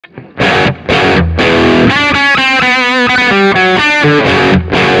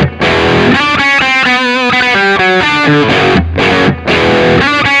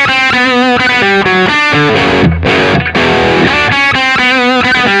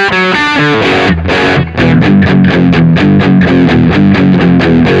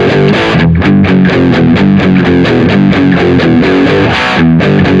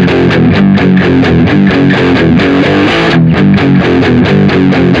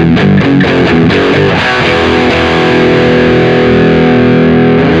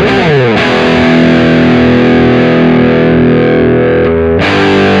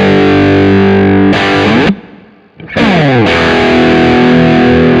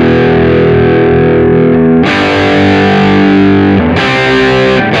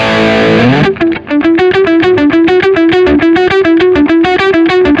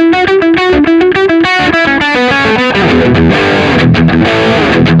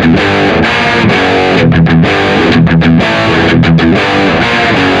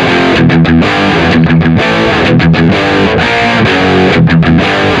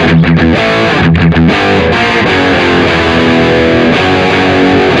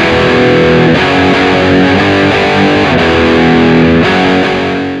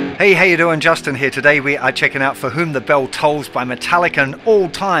Hey, how you doing? Justin here. Today we are checking out For Whom the Bell Tolls by Metallica, an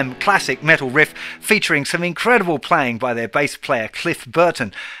all-time classic metal riff featuring some incredible playing by their bass player Cliff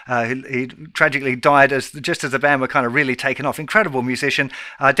Burton. He tragically died just as the band were kind of really taken off. Incredible musician.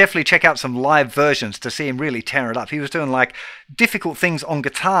 Definitely check out some live versions to see him really tear it up. He was doing like difficult things on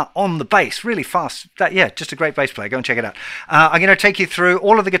guitar, on the bass, really fast. Yeah, just a great bass player. Go and check it out. I'm going to take you through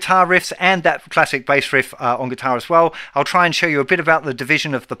all of the guitar riffs and that classic bass riff on guitar as well. I'll try and show you a bit about the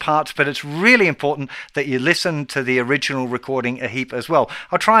division of the parts, but it's really important that you listen to the original recording a heap as well.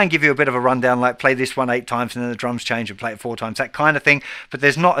 I'll try and give you a bit of a rundown, like play this one 8 times and then the drums change and play it 4 times, that kind of thing, but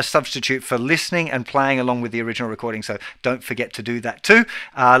there's not a substitute for listening and playing along with the original recording, so don't forget to do that too.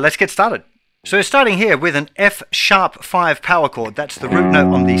 Let's get started. So we're starting here with an F#5 power chord. That's the root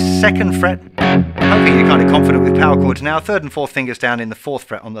note on the 2nd fret. Hoping you're kind of confident with power chords now. 3rd and 4th fingers down in the 4th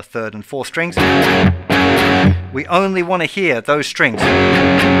fret on the 3rd and 4th strings. We only want to hear those strings.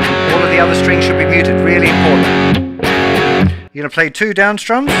 All of the other strings should be muted, really important. You're going to play 2 down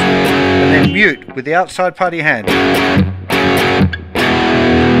strums and then mute with the outside part of your hand.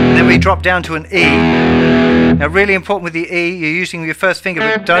 And then we drop down to an E. Now, really important with the E, you're using your 1st finger,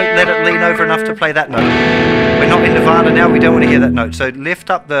 but don't let it lean over enough to play that note. We're not in Nirvana now, we don't want to hear that note. So lift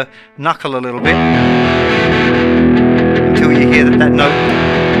up the knuckle a little bit until you hear that note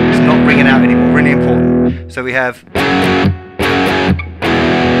is not ringing out anymore. Really important. So we have 2, 3,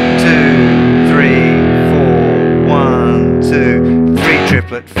 4, 1, 2, 3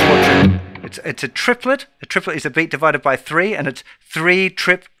 triplet, 4 triplet. It's a triplet. A triplet is a beat divided by 3, and it's 3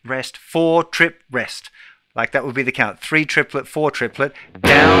 trip rest, 4 trip rest. Like that would be the count. 3 triplet, 4 triplet,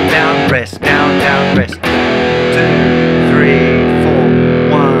 down, down, rest, down, down, rest. 2, 3, 4,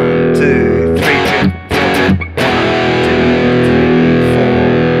 1, 2, 3 trip, 4 trip, 1, 2, 3,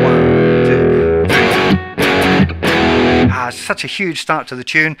 4, 1, 2, 3. Such a huge start to the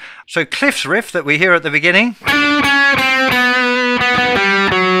tune. So Cliff's riff that we hear at the beginning.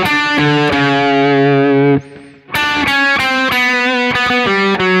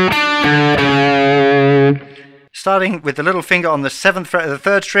 Starting with the little finger on the 7th fret of the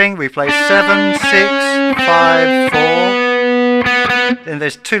 3rd string, we play 7, 6, 5, 4. Then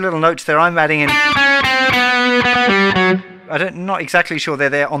there's 2 little notes there I'm adding in. I'm not exactly sure they're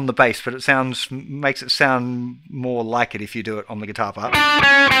there on the bass, but it makes it sound more like it if you do it on the guitar part.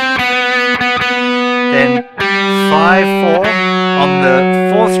 Then 5, 4 on the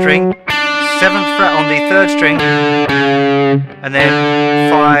 4th string, 7th fret on the 3rd string, and then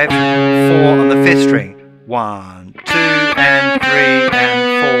 5, 4 on the 5th string. 1, 2, and 3, and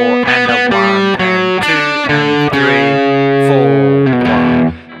 4, and a 1, and 2, and 3, 4,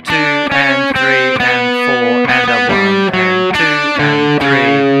 1, 2, and 3, and 4, and a 1, and 2, and 3,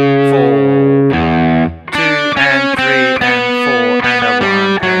 4, 1, 2, and 3, and 4, and a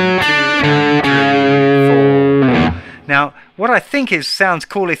 1, and 2, and 3, 4. Now, what I think sounds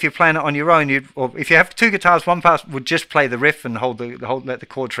cool if you're playing it on your own, or if you have 2 guitars, one part would just play the riff and let the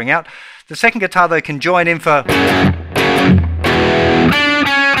chords ring out. The 2nd guitar though can join in for.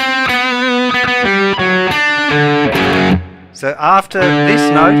 So after this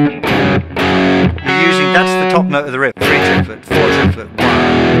note, that's the top note of the riff. 3 triplet, 4 triplet, 1, 2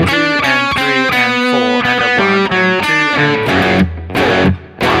 and 3 and 4 and a 1 and 2 and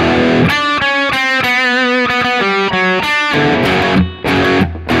 3, 4, 1.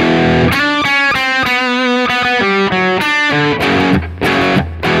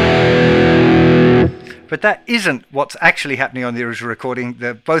 But that isn't what's actually happening on the original recording.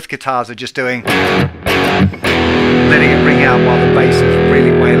 Both guitars are just doing, letting it ring out while the bass is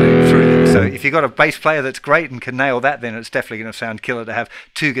really wailing through them. So if you've got a bass player that's great and can nail that, then it's definitely going to sound killer to have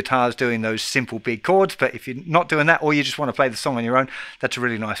two guitars doing those simple big chords. But if you're not doing that, or you just want to play the song on your own, that's a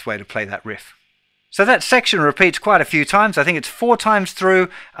really nice way to play that riff. So that section repeats quite a few times. I think it's 4 times through,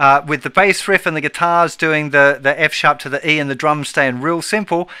 with the bass riff and the guitars doing the F sharp to the E and the drums staying real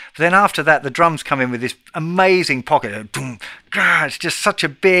simple. But then after that, the drums come in with this amazing pocket. It's just such a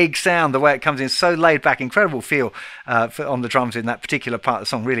big sound, the way it comes in, so laid back, incredible feel on the drums in that particular part of the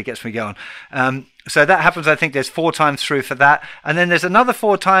song, really gets me going. So that happens, I think there's 4 times through for that. And then there's another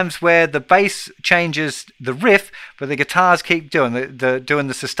 4 times where the bass changes the riff, but the guitars keep doing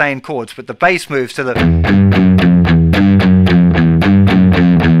the sustained chords, but the bass moves to the...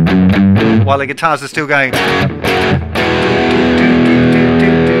 while the guitars are still going...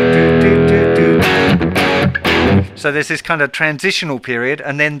 So there's this kind of transitional period,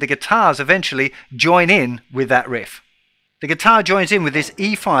 and then the guitars eventually join in with that riff. The guitar joins in with this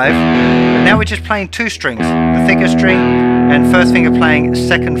E5, but now we're just playing 2 strings, the thicker string and first finger playing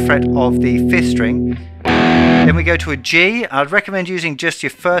 2nd fret of the 5th string. Then we go to a G. I'd recommend using just your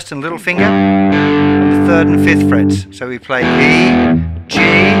 1st and little finger on the 3rd and 5th frets. So we play E, G,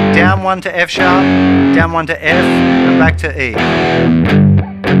 down 1 to F sharp, down 1 to F, and back to E.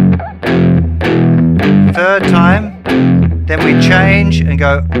 3rd time, then we change and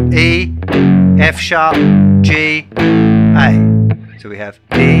go E, F sharp, G, A. So we have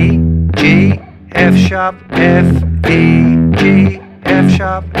E, G, F sharp, F, E, G, F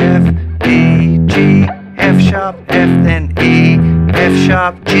sharp, F, E, G, F sharp, F, then E, F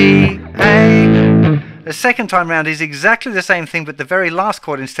sharp, G, A. The second time round is exactly the same thing, but the very last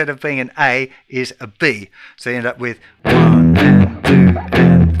chord, instead of being an A, is a B. So you end up with 1 and 2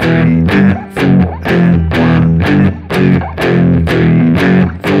 and 3 and 4 and 1 and 2 and 3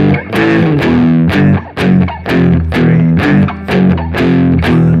 and 4 and 1 and 2 and 3 and 4.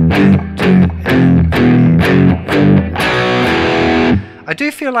 1 and 2 and 3 and 4. I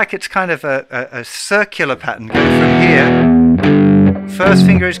do feel like it's kind of a circular pattern going from here. First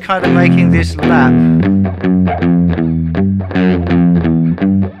finger is kind of making this lap,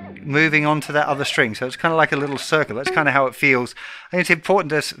 moving on to that other string, so it's kind of like a little circle. That's kind of how it feels. I think it's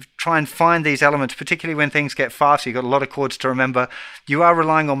important to try and find these elements, particularly when things get fast. You've got a lot of chords to remember. You are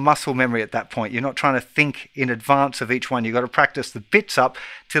relying on muscle memory at that point. You're not trying to think in advance of each one. You've got to practice the bits up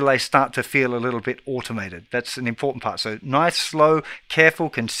till they start to feel a little bit automated. That's an important part. So nice, slow, careful,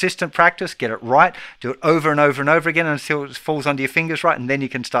 consistent practice. Get it right. Do it over and over and over again until it falls under your fingers right, and then you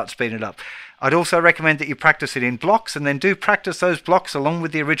can start speeding it up. I'd also recommend that you practice it in blocks, and then do practice those blocks along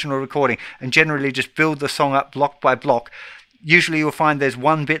with the original recording, and generally just build the song up block by block. Usually you'll find there's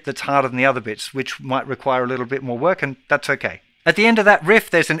one bit that's harder than the other bits, which might require a little bit more work, and that's okay. At the end of that riff,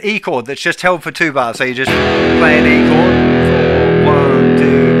 there's an E chord that's just held for 2 bars, so you just play an E chord, 4, 1,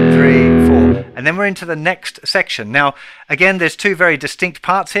 2, 3, 4, and then we're into the next section. Now, again, there's 2 very distinct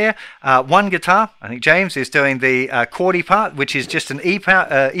parts here. One guitar, I think James is doing the chordy part, which is just an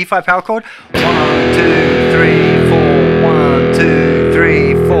E5 power chord. 1, 2, 3, 4, 1, 2,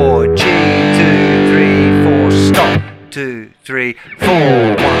 3, 4, G, 2, 3, 4, stop, 2, 3, 4,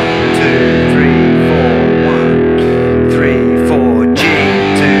 1, 2, 3, 4, 1, 3, 4, G,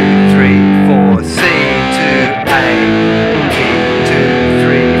 2, 3, 4, C, 2, A, G, 2,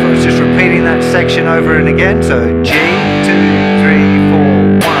 3, 4. It's just repeating that section over and again. So G, 2, 3,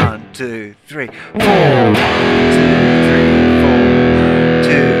 4, 1, 2, 3, 4, 1, 2, 3, 4,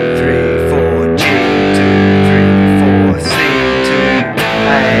 2, 3, 4, G, 2, 3, 4, C, 2,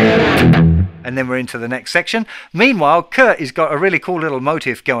 A. And then we're into the next section. Meanwhile, Kurt has got a really cool little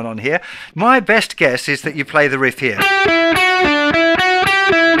motif going on here. My best guess is that you play the riff here.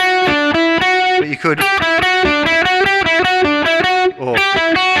 But you could... or...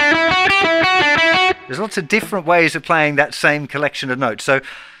 There's lots of different ways of playing that same collection of notes. So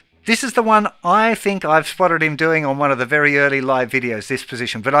this is the one I think I've spotted him doing on one of the very early live videos, this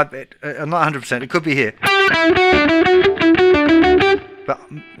position. But I'm not 100%. It could be here. But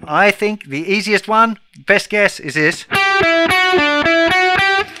I think the easiest one, best guess, is this,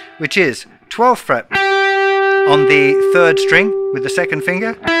 which is 12th fret on the 3rd string with the 2nd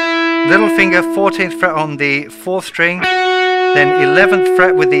finger, little finger 14th fret on the 4th string, then 11th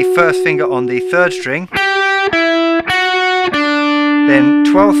fret with the 1st finger on the 3rd string, then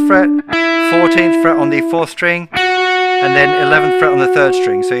 12th fret, 14th fret on the 4th string, and then 11th fret on the 3rd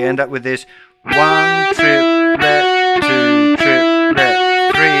string. So you end up with this 1 triplet, 2 triplet,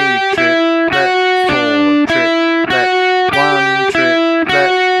 3 triplet, 4 triplet, 1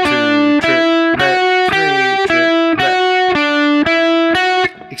 triplet, 2 triplet, 3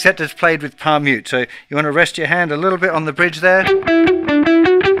 except it's played with palm mute. So you want to rest your hand a little bit on the bridge there.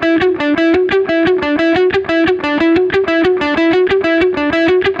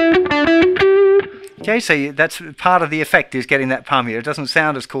 Okay, so that's part of the effect, is getting that palm mute. It doesn't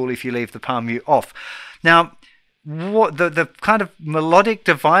sound as cool if you leave the palm mute off. Now, what the kind of melodic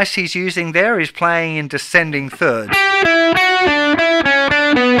device he's using there is playing in descending thirds.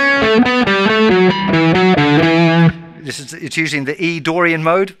 It's using the E Dorian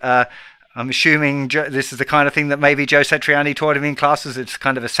mode. I'm assuming this is the kind of thing that maybe Joe Satriani taught him in classes. It's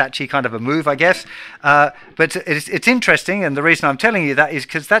kind of a Sachi kind of a move, I guess. But it's interesting, and the reason I'm telling you that is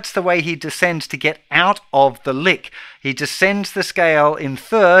because that's the way he descends to get out of the lick. He descends the scale in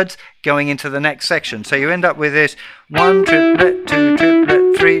thirds going into the next section. So you end up with this 1 triplet, 2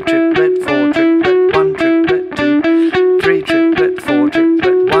 triplet, 3 triplet, 4 triplet, 1 triplet, 2, 3 triplet, 4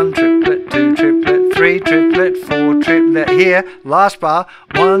 triplet, 1 triplet, 2 triplet, 3 triplet, 4 triplet. Here, last bar,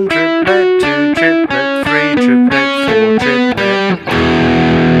 1 triplet, 2 triplet, 3 triplet, 4 triplet.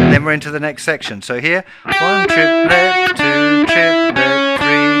 And then we're into the next section. So here, 1 triplet, 2 triplet,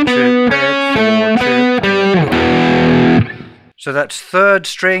 3 triplet, 4 triplet. So that's 3rd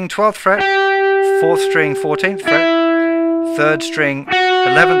string, 12th fret, 4th string, 14th fret, 3rd string,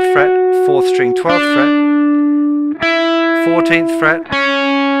 11th fret, 4th string, 12th fret, 14th fret,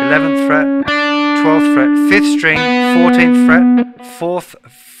 11th fret, 12th fret, 5th string, 14th fret, 4th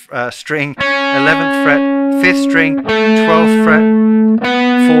string, 11th fret, 5th string, 12th fret,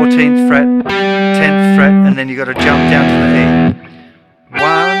 14th fret, 10th fret, and then you got to jump down to the E.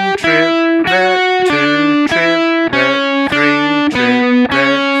 1 triplet, 2 triplet, 3 triplet,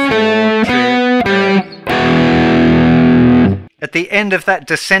 4 triplet. At the end of that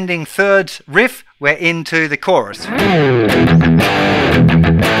descending thirds riff, we're into the chorus.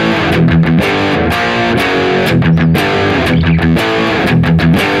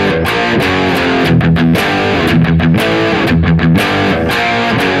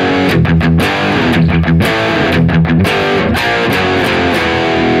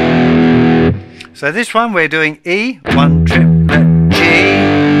 So this one we're doing E, 1 triplet, G,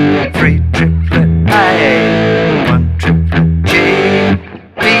 3 triplet, A, 1 triplet, G,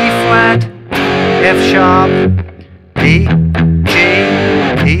 B flat, F sharp, E, G,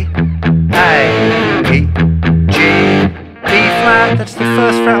 E, A, E, G, B flat, that's the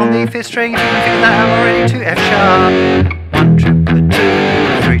first fret on the 5th string, if you can figure that out already, to F sharp, 1 triplet, 2,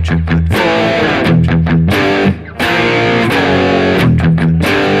 3 triplet, 4, 1 triplet, 2, 3, 4, 1 triplet,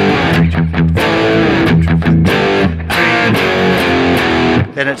 2, 3 triplet, 4, 1 triplet, 2, 3.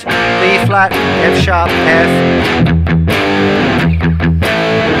 Then it's B flat, F sharp, F.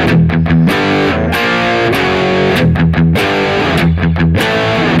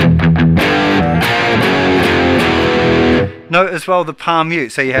 Note as well the palm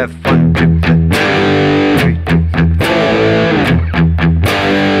mute, so you have 1 triplet, 2, 3 triplet,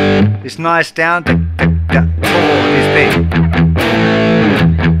 4. This nice down chord is big.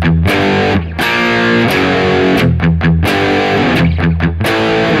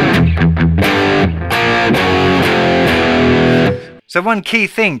 So one key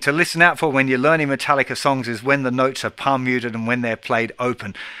thing to listen out for when you're learning Metallica songs is when the notes are palm muted and when they're played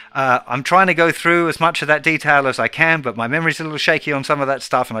open. I'm trying to go through as much of that detail as I can, but my memory's a little shaky on some of that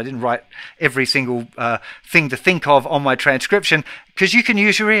stuff, and I didn't write every single thing to think of on my transcription, because you can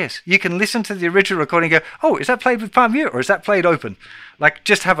use your ears. You can listen to the original recording and go, oh, is that played with palm mute or is that played open? Like,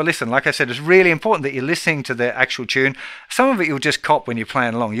 just have a listen. Like I said, it's really important that you're listening to the actual tune. Some of it you'll just cop when you're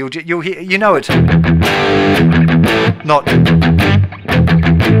playing along. You'll hear, you know, it's not.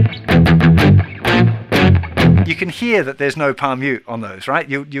 You can hear that there's no palm mute on those, right?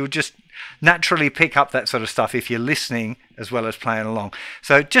 You'll just naturally pick up that sort of stuff if you're listening as well as playing along.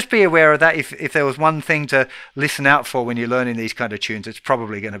 So just be aware of that. If there was one thing to listen out for when you're learning these kind of tunes, it's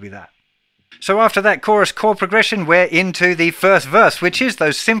probably going to be that. So after that chorus chord progression, we're into the first verse, which is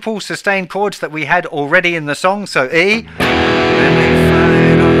those simple sustained chords that we had already in the song. So E. When we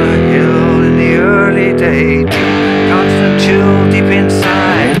fight on a hill in the early day, constant chill deep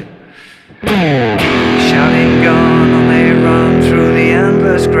inside. Shouting gun on they run through the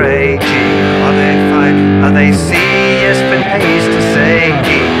endless grey. G. Are they fight? Are they see? Yes, but haste to say. G.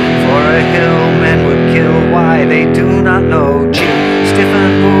 For a hill men would kill. Why they do not know. G.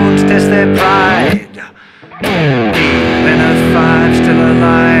 Stiffened wounds test their pride. D. Men of 5 still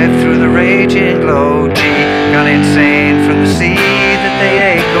alive through the raging glow. G. Gone insane from the sea that they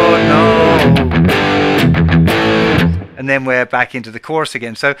ache or know. And then we're back into the chorus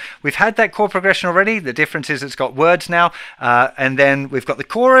again. So we've had that chord progression already. The difference is it's got words now. And then we've got the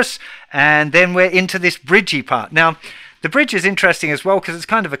chorus. And then we're into this bridgey part. Now, The bridge is interesting as well because it's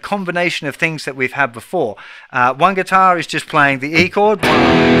kind of a combination of things that we've had before. One guitar is just playing the E chord, 1,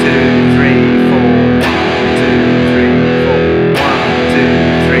 2, 3, 4, 1, 2, 3, 4, 1,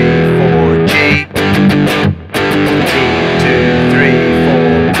 2, 3, 4, G, 2, 3,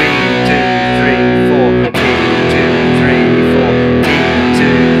 4, B, 2, 3, 4, B, 2, 3, 4, B,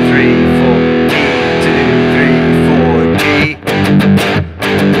 2, 3, 4, B, 2, 3, 4, G,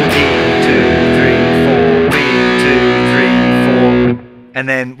 B, 2, 3, 4, B, 2, 3, 4, and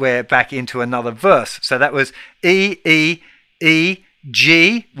then we're back into another verse. So that was E, E, E,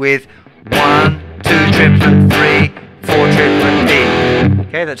 G with 1, 2 triplet, 3, 4 triplet, E.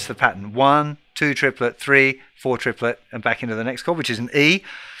 Okay, that's the pattern. 1, 2 triplet, 3, 4 triplet, and back into the next chord, which is an E.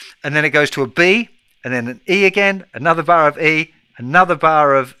 And then it goes to a B, and then an E again, another bar of E, another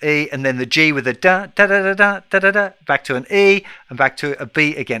bar of E, and then the G with a da da da da da da da da, back to an E, and back to a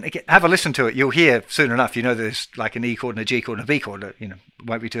B again. Have a listen to it. You'll hear soon enough. You know there's like an E chord and a G chord and a B chord. You know, it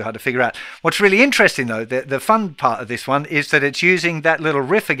won't be too hard to figure out. What's really interesting though, the fun part of this one is that it's using that little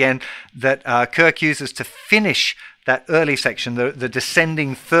riff again that Kirk uses to finish that early section, the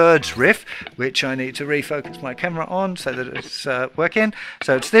descending thirds riff, which I need to refocus my camera on so that it's working.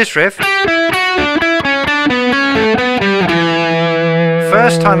 So it's this riff.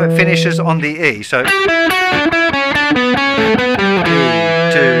 First time it finishes on the E, so E, 2,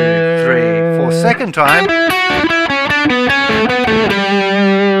 3, 4. Second time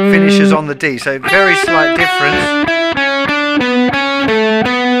finishes on the D, so very slight difference.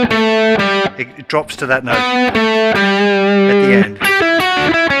 It drops to that note at the end.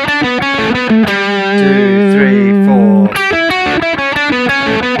 2, 3, 4.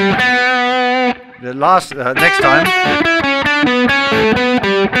 The last next time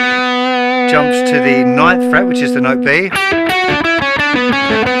jumps to the 9th fret, which is the note B.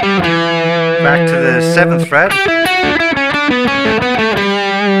 Back to the 7th fret.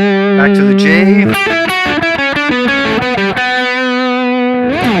 Back to the G.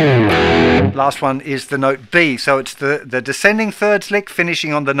 Last one is the note B, so it's the descending thirds lick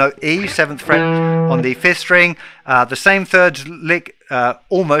finishing on the note E, 7th fret on the 5th string, the same thirds lick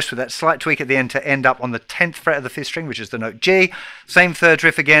almost with that slight tweak at the end to end up on the 10th fret of the 5th string, which is the note G, same thirds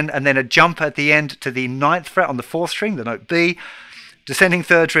riff again, and then a jump at the end to the 9th fret on the 4th string, the note B, descending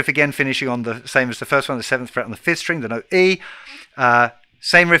thirds riff again finishing on the same as the first one, the 7th fret on the 5th string, the note E,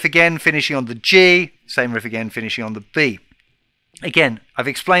 same riff again finishing on the G, same riff again finishing on the B. Again, I've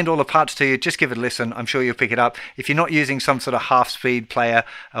explained all the parts to you. Just give it a listen. I'm sure you'll pick it up. If you're not using some sort of half-speed player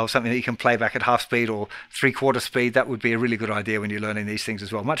or something that you can play back at half speed or 3/4 speed, that would be a really good idea when you're learning these things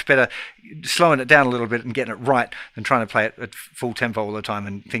as well. Much better slowing it down a little bit and getting it right than trying to play it at full tempo all the time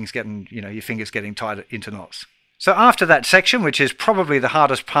and things getting, you know, your fingers getting tied into knots. So after that section, which is probably the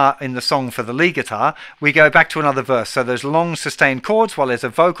hardest part in the song for the lead guitar, we go back to another verse. So there's long sustained chords while there's a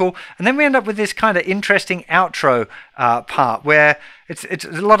vocal, and then we end up with this kind of interesting outro part where it's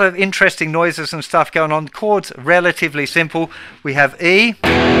a lot of interesting noises and stuff going on. Chords relatively simple. We have E,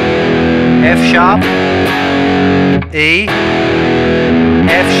 F sharp, E,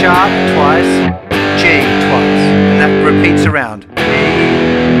 F sharp twice, G twice, and that repeats around. E,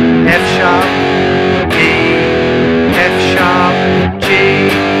 F sharp, E, F sharp, G, E,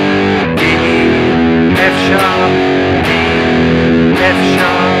 F sharp, E, F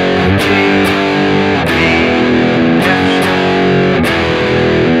sharp, G, E, F sharp.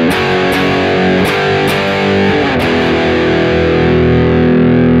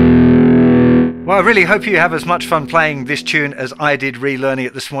 Well, I really hope you have as much fun playing this tune as I did relearning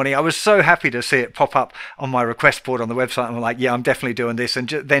it this morning. I was so happy to see it pop up on my request board on the website. I'm like, yeah, I'm definitely doing this. And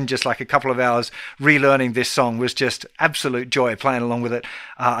then just like a couple of hours relearning this song was just absolute joy playing along with it.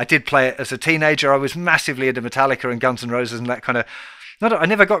 I did play it as a teenager. I was massively into Metallica and Guns N' Roses and that kind of... I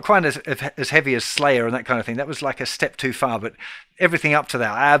never got quite as heavy as Slayer and that kind of thing. That was like a step too far, but everything up to that,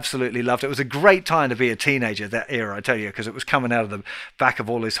 I absolutely loved it. It was a great time to be a teenager, that era, I tell you, because it was coming out of the back of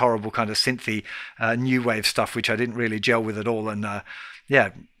all this horrible kind of synthy new wave stuff, which I didn't really gel with at all. And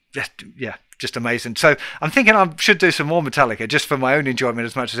just amazing. So I'm thinking I should do some more Metallica just for my own enjoyment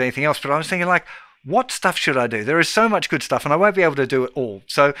as much as anything else. But I was thinking like, what stuff should I do? There is so much good stuff and I won't be able to do it all.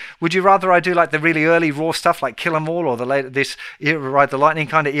 So would you rather I do like the really early raw stuff like Kill 'Em All or this era, Ride the Lightning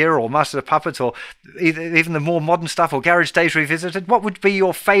kind of era, or Master of Puppets, or even the more modern stuff, or Garage Days Revisited? What would be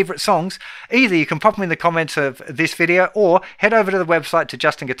your favourite songs? Either you can pop them in the comments of this video or head over to the website to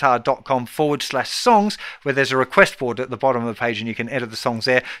justinguitar.com/songs, where there's a request board at the bottom of the page and you can edit the songs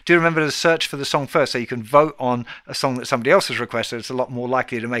there. Do remember to search for the song first so you can vote on a song that somebody else has requested. It's a lot more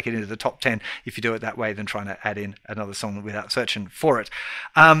likely to make it into the top 10 if you do it that way than trying to add in another song without searching for it.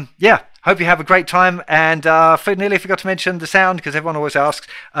 Yeah, Hope you have a great time, and nearly forgot to mention the sound because everyone always asks.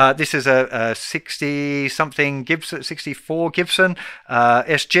 This is a 60-something Gibson, 64 Gibson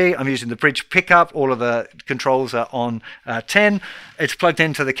SG. I'm using the bridge pickup. All of the controls are on 10. It's plugged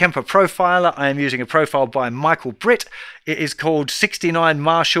into the Kemper Profiler. I am using a profile by Michael Britt. It is called 69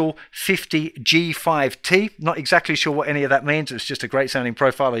 Marshall 50 G5T. Not exactly sure what any of that means. It's just a great sounding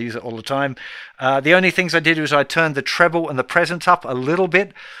profile. I use it all the time. The only things I did was I turned the treble and the presence up a little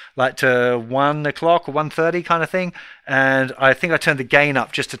bit, like to 1 o'clock or 1:30 kind of thing. And I think I turned the gain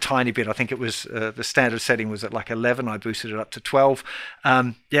up just a tiny bit. I think it was the standard setting was at like 11. I boosted it up to 12.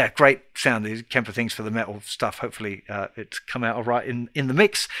 Yeah, great sound. These Kemper things for the metal stuff. Hopefully it's come out all right in the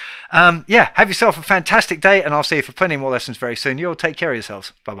mix. Yeah, have yourself a fantastic day, and I'll see you for plenty more lessons very soon. You all take care of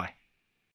yourselves. Bye-bye.